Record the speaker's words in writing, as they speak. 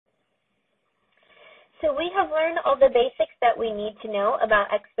So we have learned all the basics that we need to know about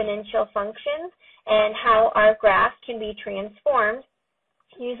exponential functions and how our graphs can be transformed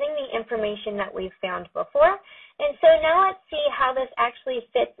using the information that we've found before. And so now let's see how this actually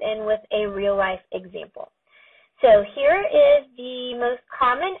fits in with a real-life example. So here is the most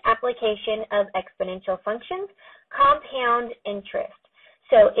common application of exponential functions, compound interest.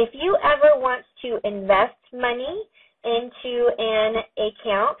 So if you ever want to invest money into an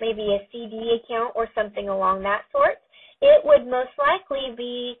account, maybe a CD account or something along that sort, it would most likely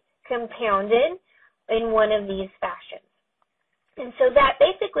be compounded in one of these fashions. And so that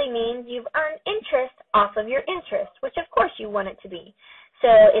basically means you've earned interest off of your interest, which of course you want it to be. So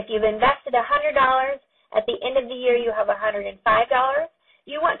if you've invested $100, at the end of the year you have $105,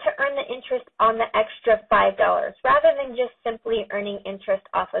 you want to earn the interest on the extra $5 rather than just simply earning interest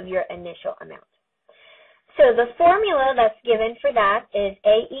off of your initial amount. So the formula that's given for that is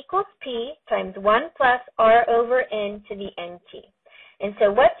A equals P times 1 plus R over N to the NT. And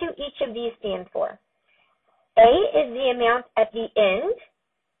so what do each of these stand for? A is the amount at the end.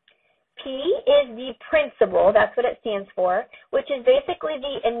 P is the principal, that's what it stands for, which is basically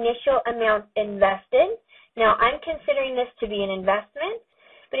the initial amount invested. Now, I'm considering this to be an investment,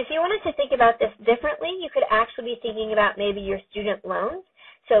 but if you wanted to think about this differently, you could actually be thinking about maybe your student loans.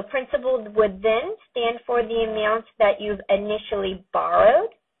 So principal would then stand for the amount that you've initially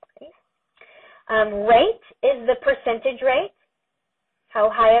borrowed. Rate is the percentage rate, how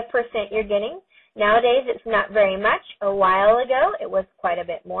high a percent you're getting. Nowadays, it's not very much. A while ago, it was quite a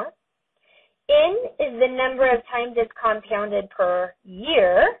bit more. N is the number of times it's compounded per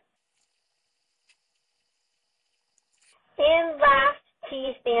year. And last,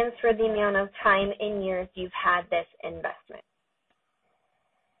 T stands for the amount of time in years you've had this investment.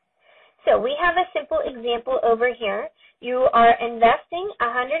 So we have a simple example over here. You are investing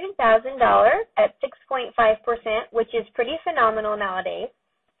 $100,000 at 6.5%, which is pretty phenomenal nowadays.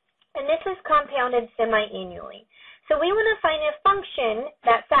 And this is compounded semi-annually. So we want to find a function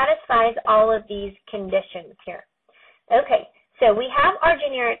that satisfies all of these conditions here. Okay, so we have our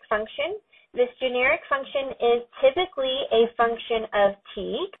generic function. This generic function is typically a function of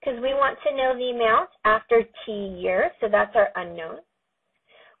t because we want to know the amount after t years, so that's our unknown.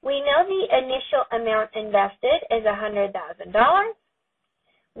 We know the initial amount invested is $100,000.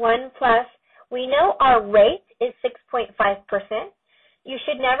 1 plus, we know our rate is 6.5%. You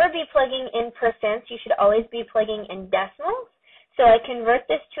should never be plugging in percents. You should always be plugging in decimals. So I convert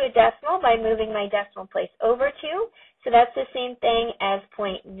this to a decimal by moving my decimal place over 2. So that's the same thing as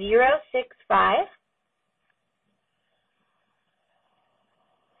 0.065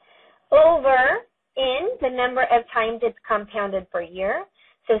 over N, the number of times it's compounded per year.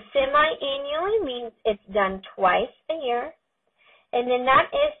 So semi-annually means it's done twice a year. And then that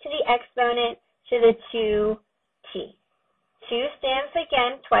is to the exponent to the 2t. 2 stands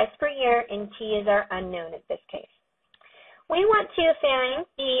again twice per year, and t is our unknown in this case. We want to find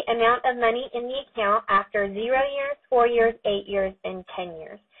the amount of money in the account after 0 years, 4 years, 8 years, and 10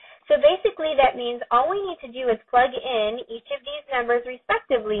 years. So basically that means all we need to do is plug in each of these numbers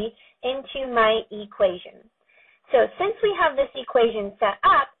respectively into my equation. So since we have this equation set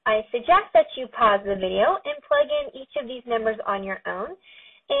up, I suggest that you pause the video and plug in each of these numbers on your own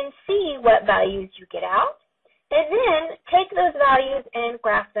and see what values you get out, and then take those values and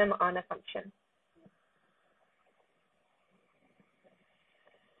graph them on a function.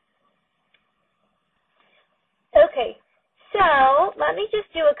 Okay, so let me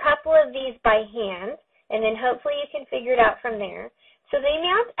just do a couple of these by hand, and then hopefully you can figure it out from there. So the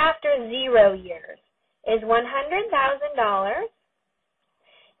amount after 0 years is $100,000.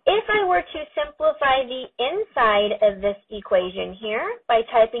 If I were to simplify the inside of this equation here by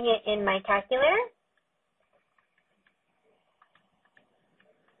typing it in my calculator,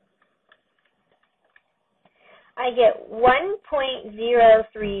 I get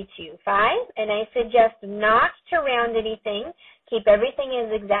 1.0325, and I suggest not to round anything. Keep everything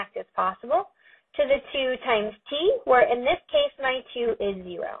as exact as possible, to the 2 times t, where in this case my 2 is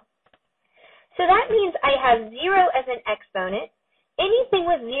 0. So that means I have 0 as an exponent. Anything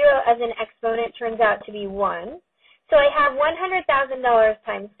with 0 as an exponent turns out to be 1. So I have $100,000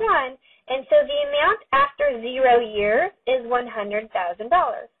 times 1, and so the amount after 0 years is $100,000.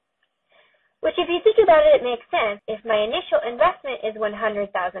 Which, if you think about it, it makes sense. If my initial investment is $100,000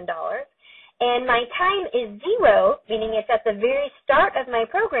 and my time is 0, meaning it's at the very start of my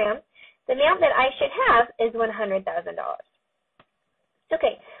program, the amount that I should have is $100,000.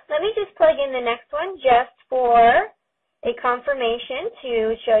 Okay, let me just plug in the next one just for a confirmation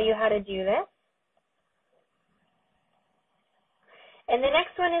to show you how to do this. And the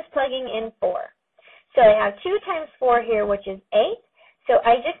next one is plugging in 4. So I have 2 times 4 here, which is 8. So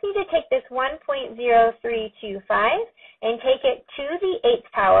I just need to take this 1.0325 and take it to the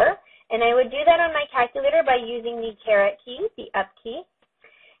 8th power. And I would do that on my calculator by using the caret key, the up key.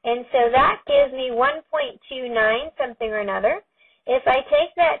 And so that gives me 1.29 something or another. If I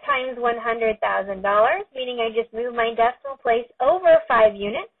take that times $100,000, meaning I just move my decimal place over 5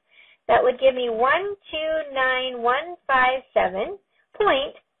 units, that would give me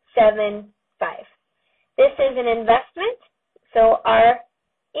 129,157.75. This is an investment, so our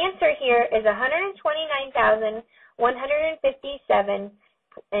answer here is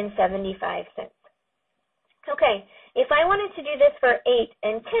 $129,157.75. Okay, if I wanted to do this for 8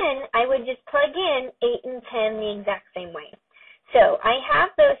 and 10, I would just plug in 8 and 10 the exact same way. So I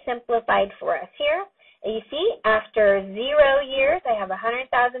have those simplified for us here. You see, after 0 years, I have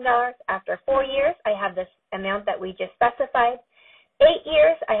 $100,000. After 4 years, I have this amount that we just specified. 8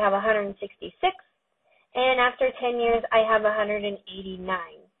 years, I have $166. And after 10 years, I have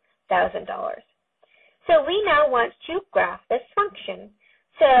 $189,000. So we now want to graph this function.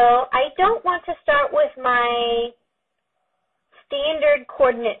 So I don't want to start with my standard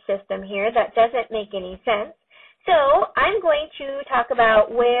coordinate system here. That doesn't make any sense. So I'm going to talk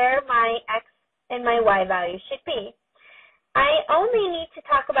about where my x and my y values should be. I only need to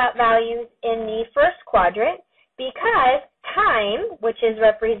talk about values in the first quadrant because time, which is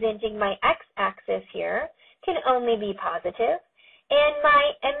representing my x-axis here, can only be positive, and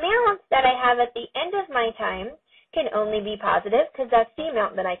my amount that I have at the end of my time can only be positive because that's the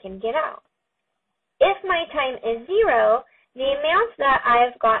amount that I can get out. If my time is 0, the amount that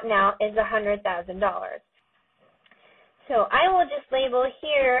I've gotten out is $100,000. So I will just label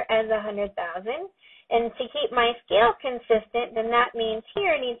here as 100,000, and to keep my scale consistent, then that means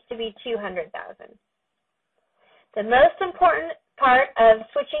here needs to be 200,000. The most important part of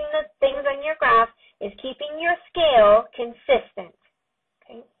switching the things on your graph is keeping your scale consistent.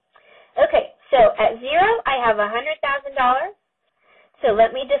 Okay, so at 0, I have $100,000. So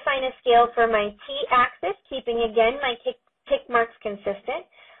let me define a scale for my t-axis, keeping again my tick marks consistent.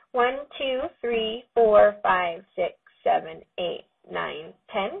 1, 2, 3, 4, 5, 6, 7, 8, 9,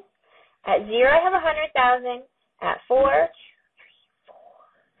 10. At 0, I have 100,000. At 4,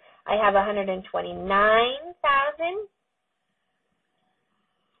 I have 129,000.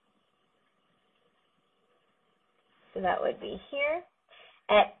 So that would be here.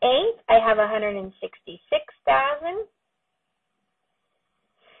 At 8, I have 166,000.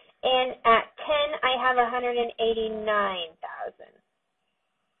 And at 10, I have 189,000.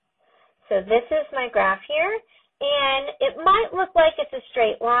 So this is my graph here. And it might look like it's a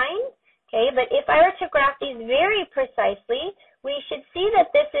straight line, okay, but if I were to graph these very precisely, we should see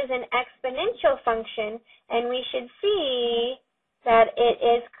that this is an exponential function, and we should see that it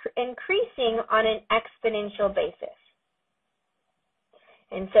is increasing on an exponential basis.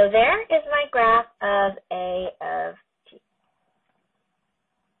 And so there is my graph of A of t.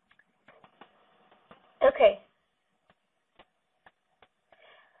 Okay.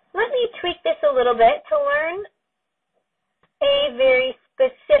 Let me tweak this a little bit to learn a very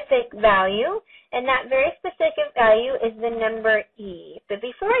specific value, and that very specific value is the number E. But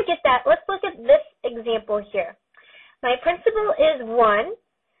before I get that, let's look at this example here. My principal is 1,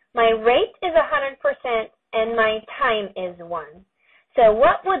 my rate is 100%, and my time is 1. So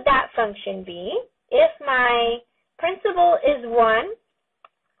what would that function be? If my principal is 1,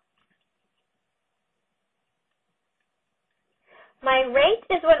 my rate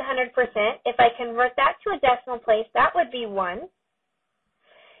is 100%. If I convert that to a decimal place, that would be 1.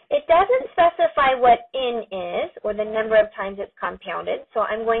 It doesn't specify what n is, or the number of times it's compounded, so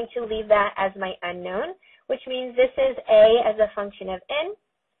I'm going to leave that as my unknown, which means this is a as a function of n.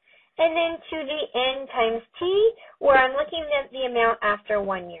 And then to the n times t, where I'm looking at the amount after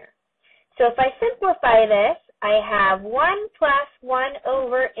 1 year. So if I simplify this, I have 1 plus 1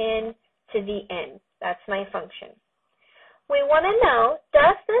 over n to the n. That's my function. We want to know,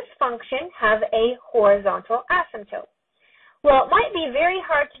 does this function have a horizontal asymptote? Well, it might be very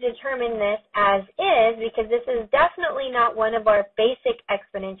hard to determine this as is because this is definitely not one of our basic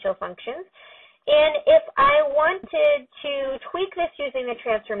exponential functions. And if I wanted to tweak this using the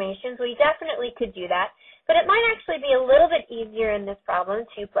transformations, we definitely could do that. But it might actually be a little bit easier in this problem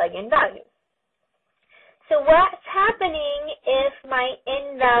to plug in values. So what's happening if my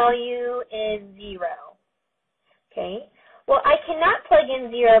n value is 0? Okay. Well, I cannot plug in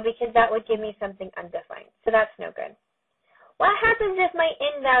 0 because that would give me something undefined. So that's no good. What happens if my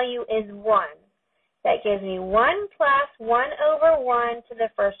n value is 1? That gives me 1 plus 1 over 1 to the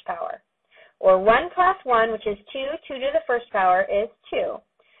first power. Or 1 plus 1, which is 2, 2 to the first power is 2.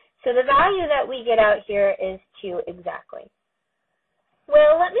 So So the value that we get out here is 2 exactly.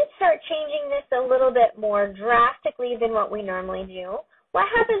 Well, let me start changing this a little bit more drastically than what we normally do. What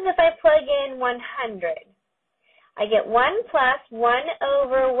happens if I plug in 100? I get 1 plus 1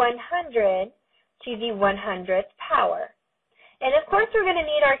 over 100 to the 100th power. And of course, we're going to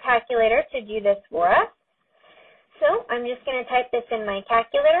need our calculator to do this for us. So I'm just going to type this in my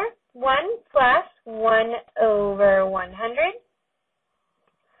calculator. 1 plus 1 over 100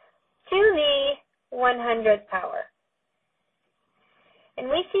 to the 100th power. And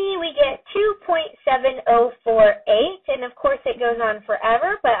we see we get 2.7048, and of course it goes on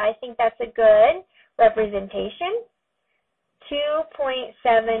forever, but I think that's a good representation.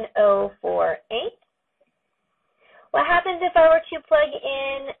 2.7048. What happens if I were to plug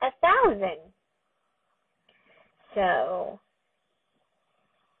in 1,000? So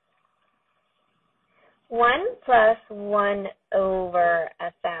 1 plus 1 over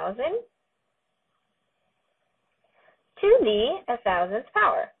 1,000 to the 1,000th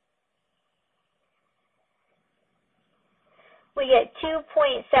power. We get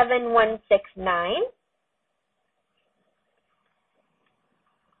 2.7169.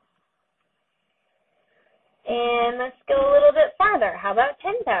 And let's go a little bit farther. How about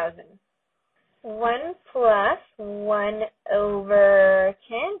 10,000? 1 plus 1 over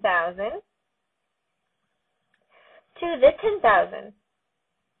 10,000 to the 10,000.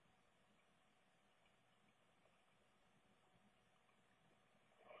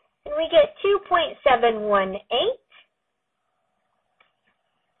 And we get 2.718.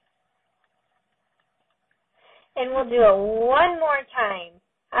 And we'll do it one more time.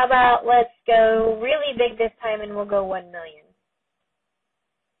 How about let's go really big this time and we'll go 1 million.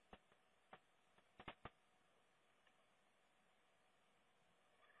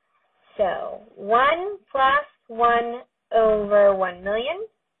 So 1 plus 1 over 1 million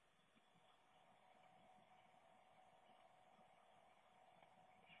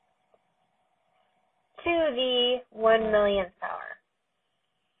to the 1 millionth power.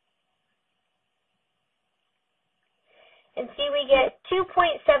 And see, we get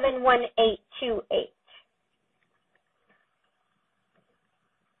 2.71828.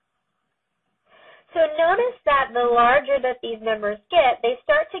 So notice that the larger that these numbers get, they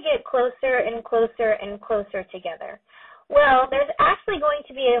start to get closer and closer and closer together. Well, there's actually going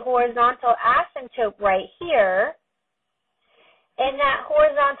to be a horizontal asymptote right here, and that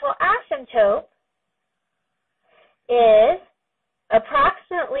horizontal asymptote is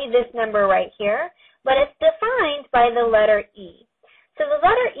approximately this number right here, but it's defined by the letter E. So the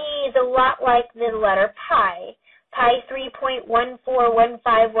letter E is a lot like the letter pi. Pi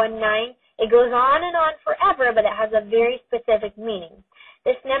 3.141519. It goes on and on forever, but it has a very specific meaning.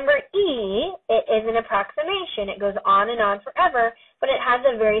 This number E, it is an approximation. It goes on and on forever, but it has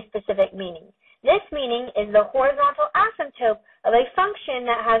a very specific meaning. This meaning is the horizontal asymptote of a function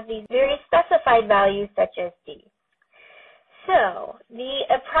that has these very specified values such as D. So the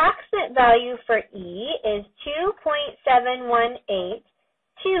approximate value for E is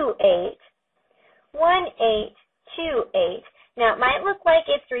 2.718281828. Now, it might look like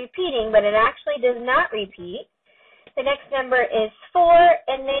it's repeating, but it actually does not repeat. The next number is 4,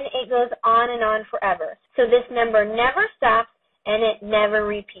 and then it goes on and on forever. So this number never stops, and it never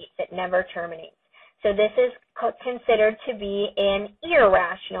repeats. It never terminates. So this is considered to be an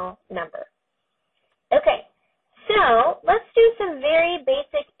irrational number. Okay, so let's do some very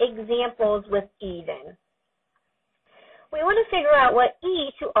basic examples with E then. We want to figure out what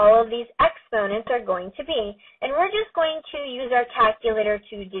E to all of these exponents are going to be, and we're just going to use our calculator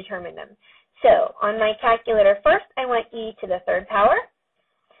to determine them. So on my calculator first, I want E to the third power.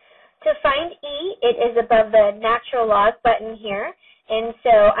 To find E, it is above the natural log button here, and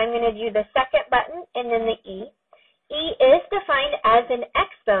so I'm going to do the second button and then the E. E is defined as an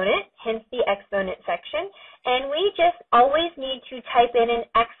exponent, hence the exponent section, and we just always need to type in an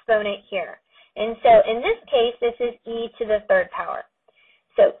exponent here. And so in this case, this is E to the third power.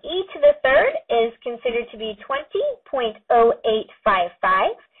 So E to the third is considered to be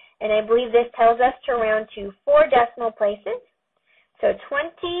 20.0855, and I believe this tells us to round to 4 decimal places. So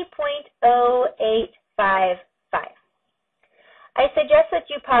 20.0855. I suggest that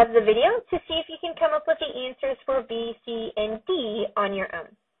you pause the video to see if you can come up with the answers for B, C, and D on your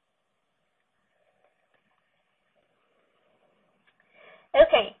own.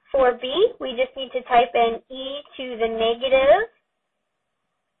 Okay, for B, we just need to type in E to the negative.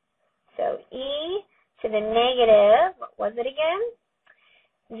 So E to the negative, what was it again?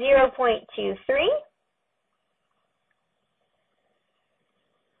 0.23.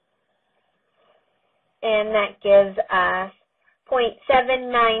 And that gives us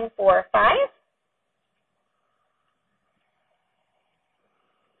 0.7945.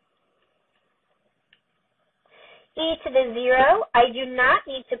 E to the 0, I do not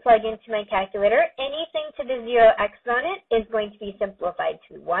need to plug into my calculator. Anything to the 0 exponent is going to be simplified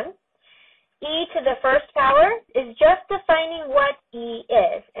to 1. E to the first power is just defining what E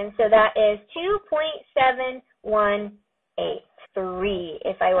is, and so that is 2.7183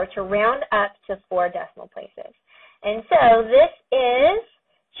 if I were to round up to 4 decimal places. And so this is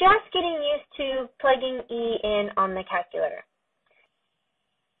just getting used to plugging E in on the calculator.